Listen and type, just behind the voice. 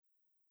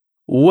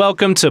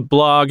Welcome to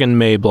Blog and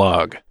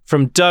Mayblog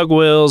from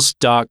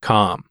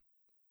DougWills.com.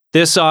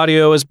 This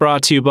audio is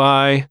brought to you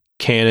by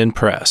Canon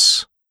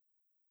Press.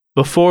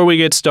 Before we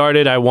get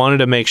started, I wanted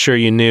to make sure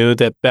you knew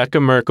that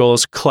Becca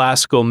Merkel's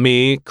Classical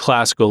Me,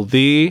 Classical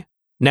Thee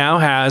now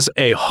has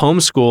a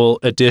homeschool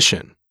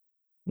edition.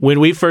 When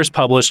we first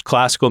published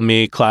Classical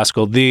Me,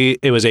 Classical Thee,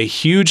 it was a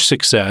huge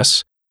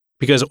success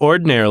because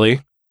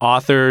ordinarily,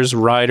 authors,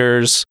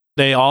 writers,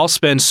 they all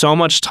spend so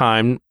much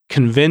time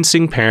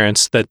convincing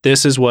parents that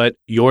this is what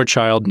your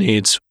child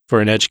needs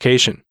for an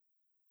education.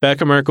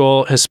 Becca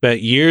Merkel has spent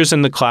years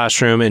in the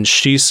classroom and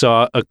she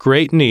saw a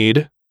great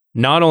need,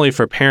 not only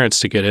for parents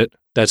to get it,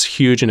 that's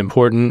huge and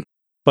important,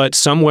 but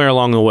somewhere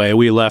along the way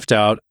we left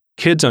out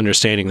kids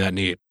understanding that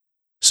need.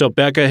 So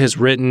Becca has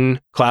written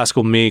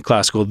Classical Me,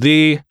 Classical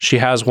Thee. She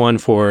has one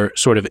for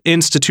sort of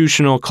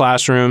institutional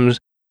classrooms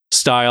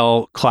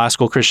style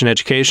classical Christian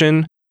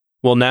education.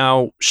 Well,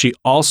 now she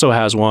also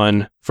has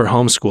one for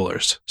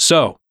homeschoolers.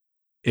 So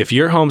if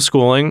you're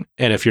homeschooling,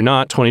 and if you're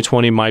not,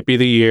 2020 might be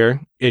the year,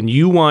 and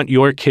you want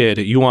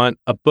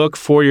a book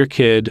for your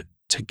kid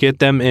to get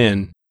them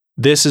in,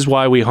 this is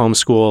why we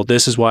homeschool.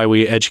 This is why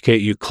we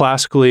educate you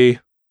classically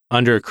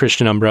under a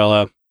Christian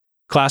umbrella.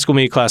 Classical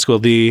Me, Classical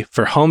Thee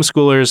for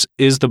homeschoolers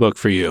is the book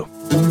for you.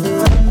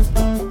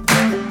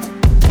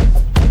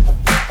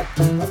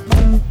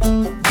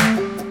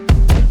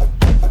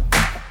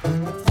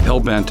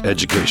 Hellbent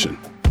Education,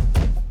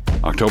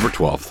 October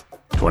 12th,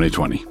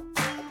 2020.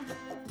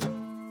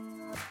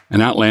 An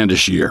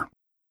outlandish year.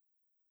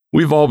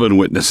 We've all been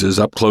witnesses,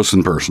 up close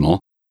and personal,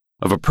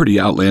 of a pretty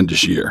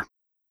outlandish year.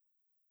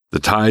 The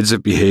tides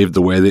have behaved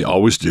the way they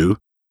always do,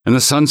 and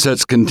the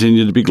sunsets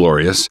continue to be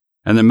glorious,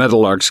 and the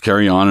meadowlarks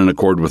carry on in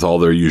accord with all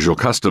their usual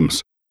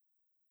customs.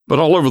 But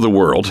all over the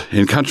world,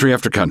 in country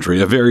after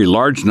country, a very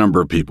large number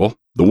of people,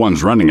 the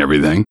ones running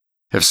everything,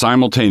 have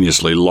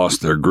simultaneously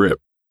lost their grip.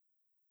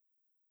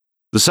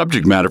 The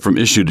subject matter from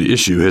issue to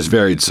issue has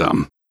varied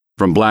some,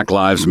 from Black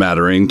Lives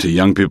Mattering to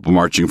young people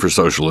marching for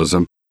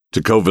socialism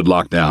to COVID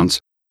lockdowns,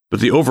 but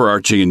the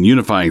overarching and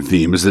unifying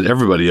theme is that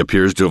everybody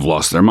appears to have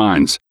lost their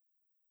minds.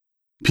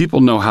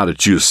 People know how to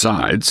choose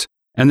sides,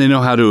 and they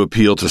know how to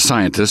appeal to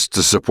scientists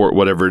to support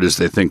whatever it is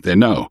they think they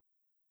know,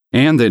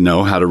 and they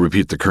know how to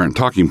repeat the current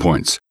talking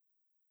points.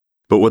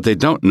 But what they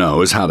don't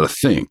know is how to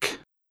think.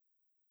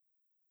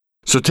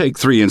 So take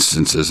 3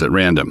 instances at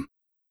random.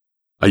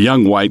 A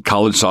young white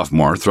college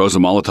sophomore throws a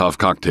Molotov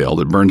cocktail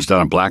that burns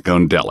down a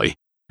black-owned deli,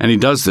 and he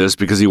does this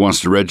because he wants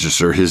to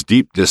register his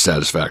deep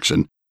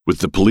dissatisfaction with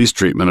the police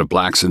treatment of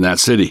blacks in that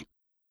city.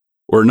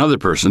 Or another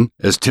person,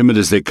 as timid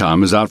as they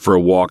come, is out for a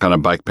walk on a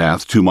bike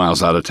path 2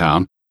 miles out of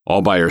town,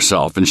 all by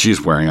herself, and she's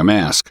wearing a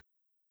mask.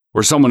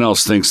 Or someone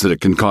else thinks that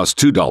it can cost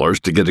 $2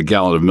 to get a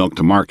gallon of milk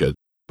to market,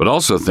 but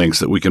also thinks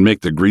that we can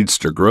make the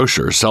greedster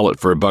grocer sell it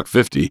for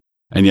 $1.50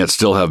 and yet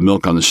still have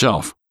milk on the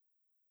shelf.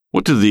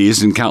 What do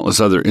these and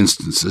countless other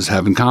instances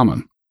have in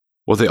common?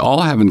 What they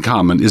all have in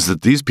common is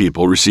that these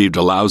people received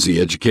a lousy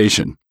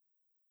education.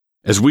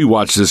 As we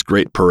watch this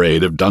great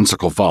parade of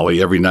dunsical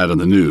folly every night on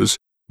the news,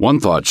 one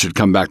thought should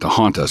come back to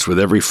haunt us with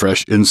every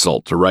fresh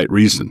insult to right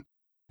reason.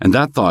 And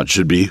that thought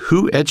should be,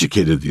 who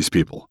educated these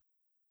people?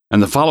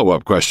 And the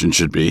follow-up question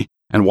should be,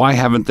 and why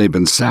haven't they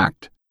been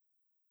sacked?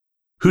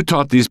 Who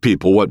taught these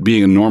people what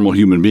being a normal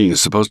human being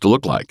is supposed to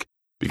look like?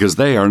 Because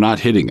they are not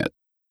hitting it.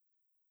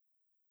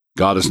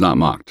 God is not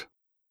mocked.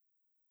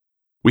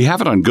 We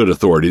have it on good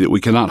authority that we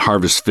cannot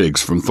harvest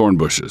figs from thorn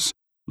bushes,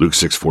 Luke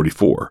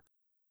 6:44.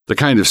 The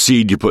kind of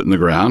seed you put in the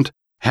ground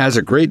has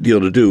a great deal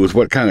to do with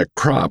what kind of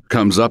crop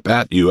comes up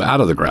at you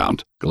out of the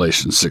ground,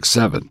 Galatians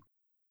 6:7.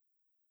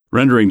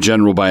 Rendering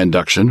general by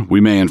induction,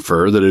 we may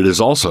infer that it is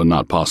also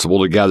not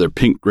possible to gather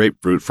pink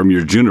grapefruit from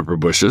your juniper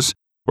bushes,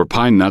 or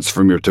pine nuts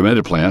from your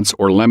tomato plants,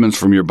 or lemons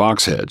from your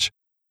box hedge.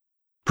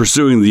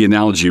 Pursuing the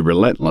analogy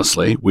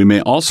relentlessly, we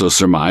may also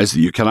surmise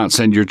that you cannot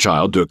send your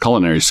child to a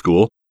culinary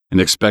school and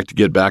expect to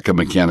get back a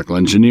mechanical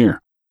engineer.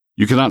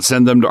 You cannot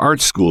send them to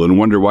art school and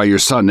wonder why your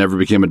son never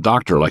became a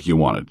doctor like you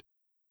wanted.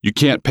 You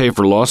can't pay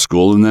for law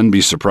school and then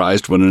be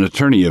surprised when an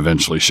attorney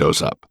eventually shows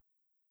up.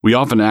 We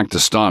often act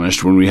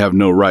astonished when we have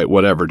no right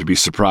whatever to be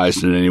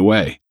surprised in any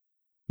way.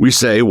 We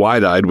say,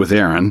 wide-eyed with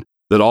Aaron,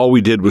 that all we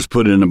did was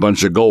put in a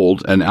bunch of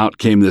gold and out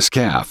came this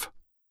calf.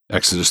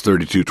 Exodus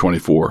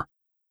 32:24.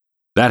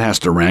 That has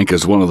to rank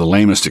as one of the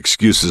lamest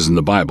excuses in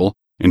the Bible,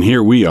 and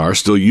here we are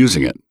still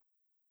using it.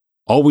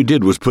 All we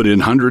did was put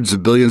in hundreds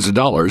of billions of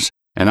dollars,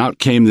 and out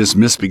came this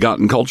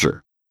misbegotten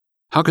culture.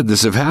 How could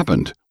this have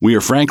happened? We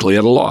are frankly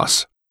at a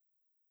loss.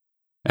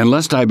 And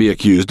lest I be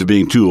accused of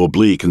being too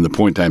oblique in the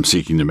point I'm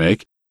seeking to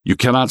make, you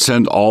cannot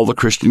send all the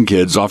Christian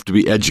kids off to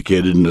be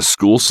educated in a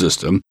school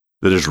system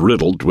that is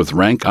riddled with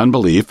rank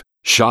unbelief,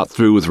 shot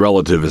through with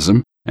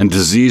relativism, and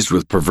diseased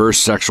with perverse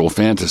sexual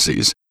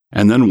fantasies,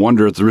 and then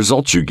wonder at the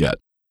results you get.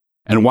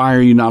 And why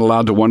are you not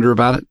allowed to wonder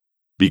about it?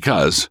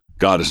 Because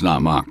God is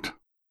not mocked.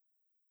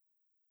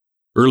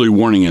 Early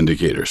warning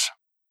indicators.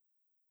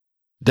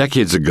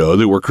 Decades ago,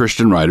 there were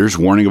Christian writers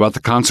warning about the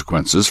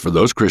consequences for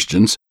those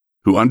Christians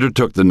who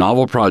undertook the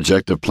novel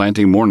project of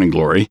planting morning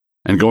glory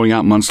and going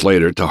out months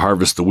later to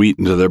harvest the wheat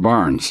into their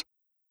barns.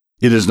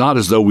 It is not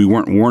as though we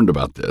weren't warned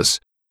about this.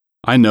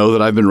 I know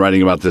that I've been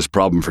writing about this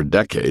problem for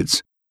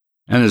decades,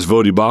 and as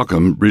Vodi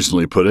Balcom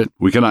recently put it,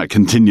 we cannot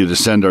continue to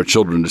send our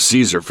children to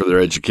Caesar for their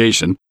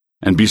education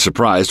and be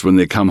surprised when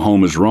they come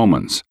home as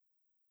Romans.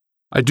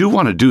 I do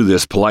want to do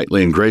this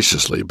politely and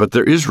graciously, but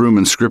there is room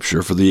in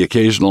Scripture for the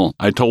occasional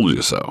 "I told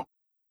you so."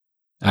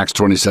 Acts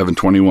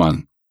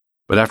 27:21.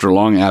 But after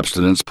long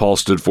abstinence, Paul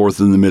stood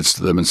forth in the midst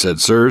of them and said,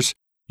 "Sirs,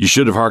 you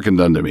should have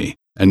hearkened unto me,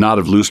 and not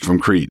have loosed from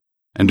Crete,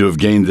 and to have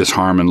gained this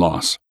harm and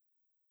loss."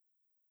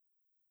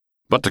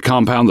 But to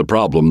compound the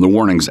problem, the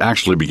warnings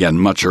actually began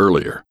much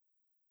earlier.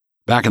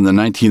 Back in the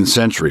 19th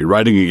century,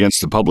 writing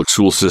against the public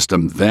school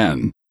system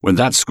then, when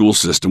that school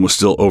system was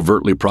still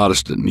overtly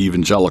Protestant and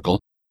evangelical,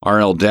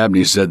 R.L.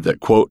 Dabney said that,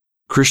 quote,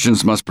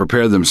 "Christians must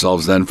prepare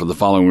themselves then for the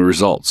following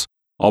results.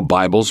 All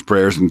Bibles,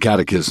 prayers, and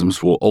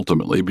catechisms will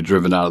ultimately be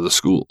driven out of the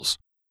schools."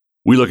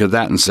 We look at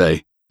that and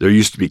say, there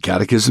used to be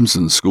catechisms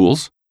in the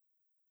schools?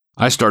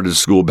 I started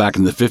school back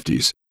in the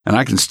 50s, and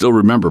I can still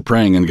remember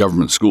praying in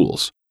government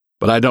schools,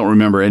 but I don't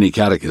remember any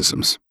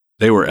catechisms.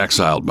 They were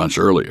exiled much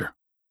earlier.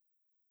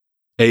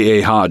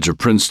 A. Hodge of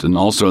Princeton,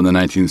 also in the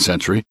 19th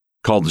century,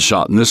 called the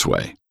shot in this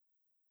way.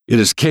 It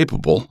is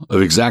capable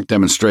of exact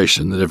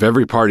demonstration that if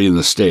every party in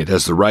the state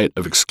has the right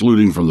of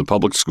excluding from the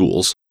public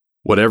schools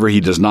whatever he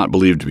does not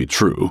believe to be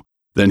true,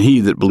 then he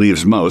that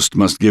believes most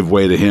must give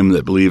way to him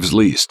that believes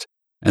least,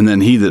 and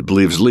then he that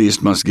believes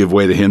least must give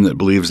way to him that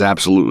believes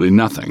absolutely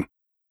nothing,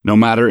 no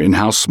matter in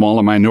how small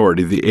a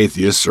minority the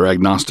atheists or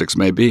agnostics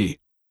may be.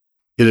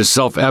 It is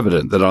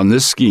self-evident that on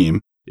this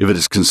scheme, if it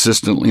is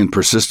consistently and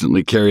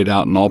persistently carried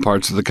out in all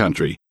parts of the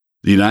country,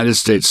 the United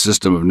States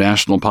system of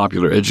national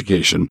popular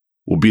education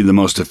will be the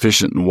most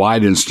efficient and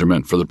wide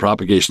instrument for the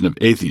propagation of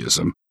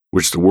atheism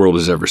which the world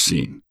has ever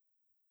seen.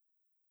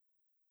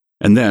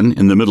 And then,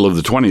 in the middle of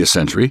the 20th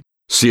century,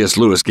 C.S.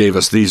 Lewis gave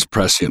us these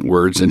prescient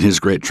words in his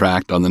great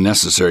tract on the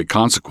necessary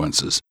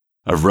consequences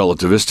of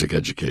relativistic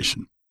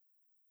education.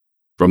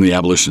 From The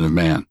Abolition of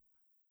Man.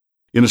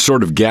 In a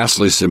sort of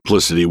ghastly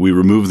simplicity, we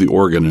remove the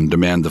organ and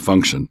demand the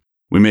function.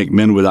 We make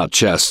men without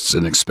chests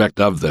and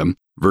expect of them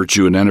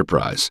virtue and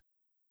enterprise.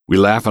 We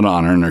laugh and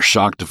honor and are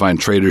shocked to find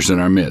traitors in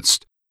our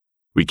midst.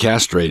 We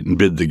castrate and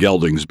bid the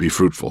geldings be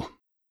fruitful.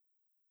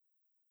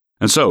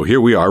 And so,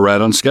 here we are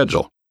right on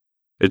schedule.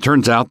 It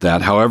turns out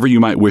that, however you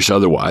might wish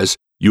otherwise,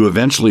 you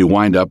eventually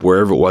wind up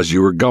wherever it was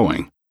you were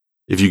going.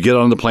 If you get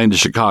on the plane to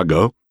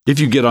Chicago,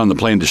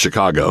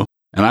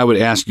 and I would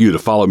ask you to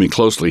follow me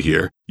closely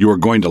here, you are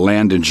going to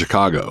land in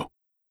Chicago.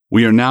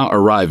 We are now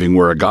arriving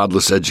where a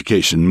godless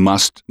education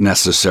must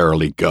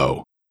necessarily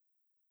go.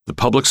 The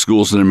public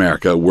schools in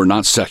America were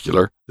not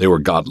secular, they were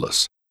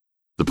godless.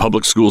 The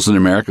public schools in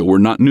America were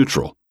not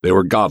neutral, they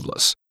were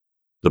godless.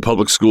 The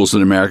public schools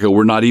in America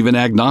were not even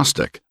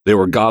agnostic, they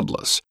were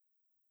godless.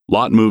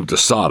 Lot moved to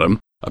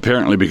Sodom,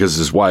 apparently because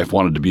his wife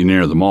wanted to be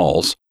near the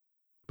malls,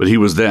 but he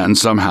was then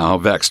somehow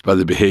vexed by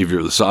the behavior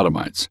of the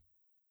Sodomites.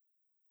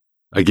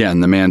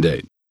 Again, the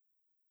mandate.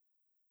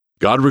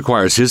 God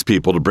requires His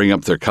people to bring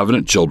up their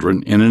covenant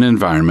children in an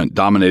environment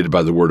dominated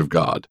by the Word of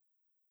God.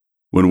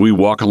 When we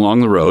walk along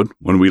the road,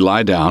 when we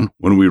lie down,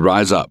 when we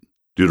rise up,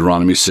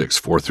 Deuteronomy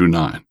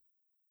 6:4-9.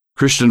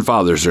 Christian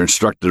fathers are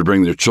instructed to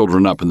bring their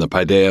children up in the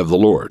paideia of the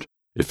Lord,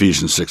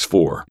 Ephesians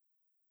 6:4.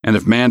 And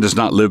if man does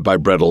not live by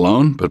bread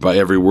alone, but by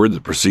every word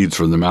that proceeds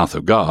from the mouth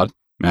of God,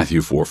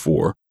 Matthew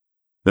 4:4,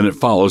 then it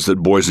follows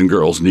that boys and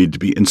girls need to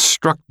be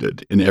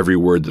instructed in every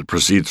word that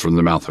proceeds from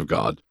the mouth of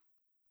God.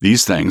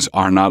 These things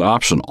are not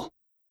optional,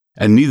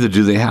 and neither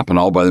do they happen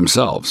all by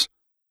themselves.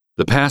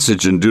 The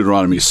passage in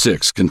Deuteronomy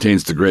 6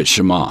 contains the great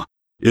Shema,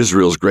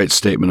 Israel's great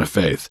statement of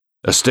faith,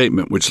 a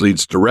statement which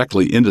leads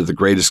directly into the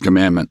greatest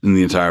commandment in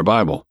the entire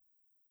Bible.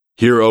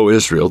 Hear, O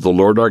Israel, the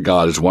Lord our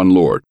God is one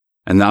Lord,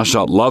 and thou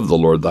shalt love the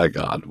Lord thy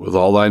God with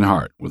all thine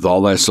heart, with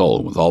all thy soul,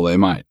 and with all thy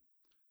might.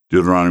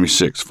 Deuteronomy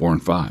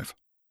 6:4-5.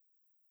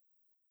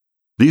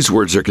 These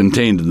words are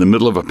contained in the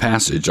middle of a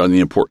passage on the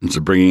importance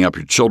of bringing up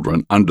your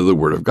children under the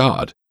Word of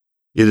God.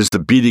 It is the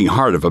beating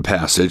heart of a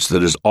passage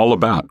that is all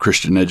about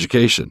Christian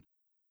education.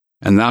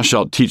 And thou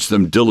shalt teach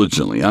them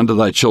diligently unto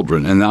thy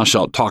children, and thou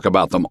shalt talk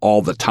about them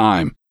all the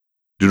time.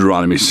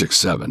 Deuteronomy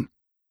 6:7.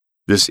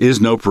 This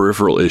is no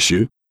peripheral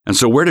issue, and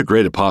so where do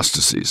great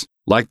apostasies,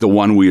 like the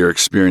one we are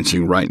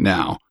experiencing right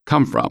now,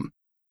 come from?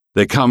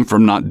 They come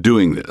from not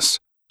doing this.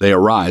 They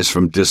arise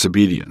from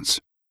disobedience.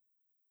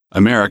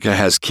 America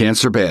has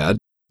cancer bad,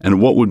 and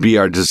what would be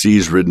our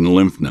disease-ridden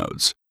lymph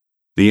nodes?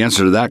 The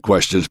answer to that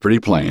question is pretty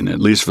plain,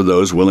 at least for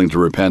those willing to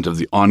repent of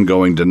the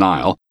ongoing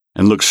denial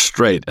and look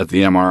straight at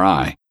the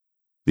MRI.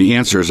 The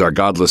answer is our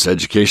godless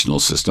educational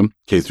system,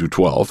 K through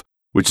 12,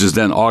 which is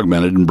then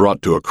augmented and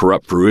brought to a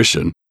corrupt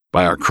fruition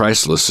by our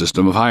Christless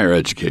system of higher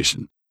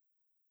education.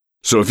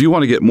 So if you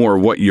want to get more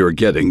of what you're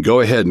getting, go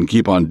ahead and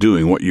keep on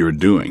doing what you're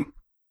doing.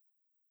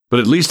 But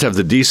at least have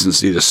the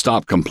decency to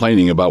stop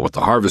complaining about what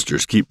the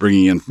harvesters keep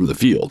bringing in from the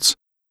fields.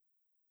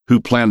 Who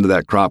planted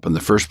that crop in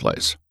the first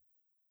place?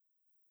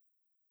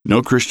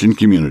 No Christian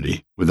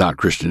community without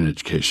Christian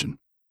education.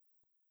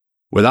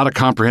 Without a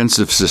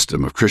comprehensive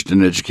system of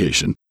Christian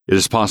education, it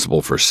is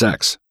possible for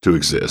sex to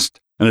exist,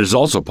 and it is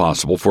also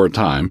possible for a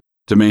time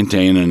to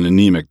maintain an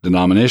anemic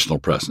denominational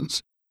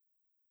presence.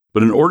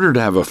 But in order to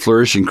have a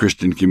flourishing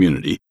Christian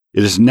community,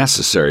 it is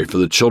necessary for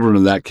the children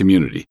of that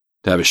community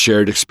to have a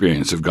shared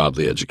experience of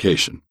godly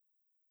education.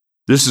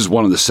 This is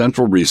one of the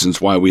central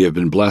reasons why we have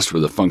been blessed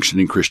with a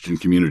functioning Christian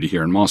community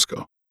here in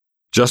Moscow.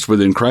 Just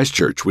within Christ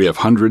Church, we have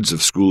hundreds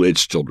of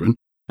school-aged children,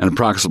 and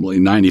approximately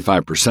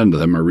 95% of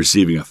them are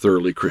receiving a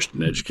thoroughly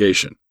Christian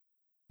education.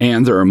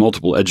 And there are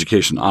multiple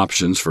education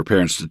options for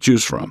parents to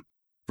choose from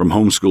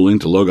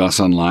homeschooling to Logos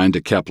Online to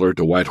Kepler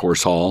to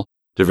Whitehorse Hall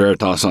to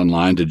Veritas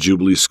Online to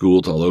Jubilee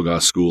School to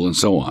Logos School, and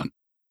so on.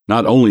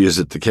 Not only is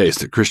it the case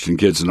that Christian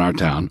kids in our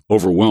town,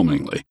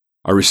 overwhelmingly,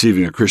 are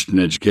receiving a Christian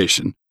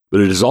education,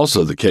 but it is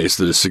also the case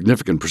that a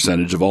significant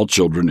percentage of all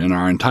children in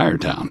our entire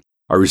town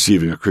are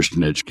receiving a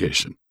Christian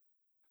education.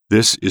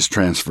 This is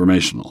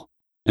transformational.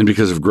 And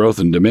because of growth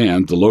and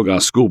demand, the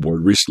Logos School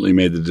Board recently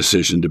made the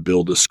decision to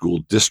build a school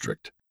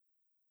district.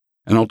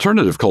 An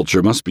alternative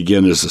culture must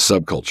begin as a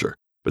subculture,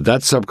 but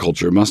that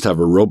subculture must have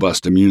a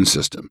robust immune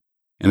system.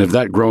 And if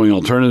that growing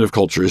alternative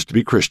culture is to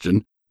be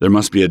Christian, there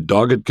must be a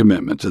dogged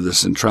commitment to the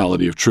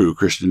centrality of true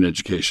Christian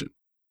education.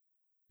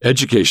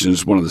 Education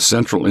is one of the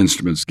central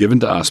instruments given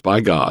to us by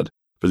God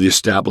for the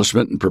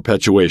establishment and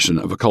perpetuation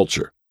of a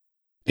culture.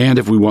 And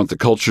if we want the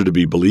culture to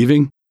be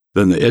believing,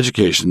 then the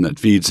education that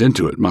feeds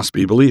into it must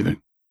be believing.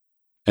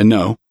 And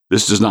no,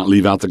 this does not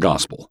leave out the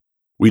gospel.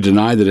 We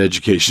deny that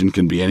education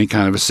can be any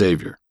kind of a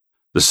savior.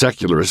 The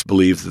secularists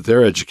believe that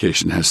their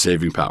education has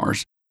saving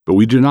powers, but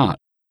we do not.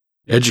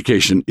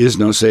 Education is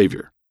no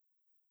savior.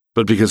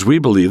 But because we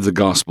believe the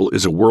gospel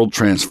is a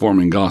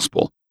world-transforming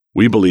gospel,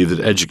 we believe that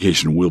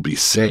education will be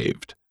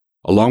saved.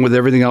 Along with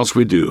everything else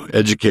we do,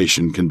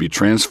 education can be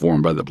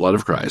transformed by the blood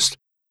of Christ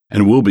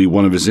and will be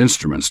one of his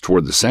instruments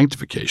toward the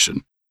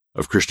sanctification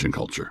of Christian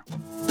culture.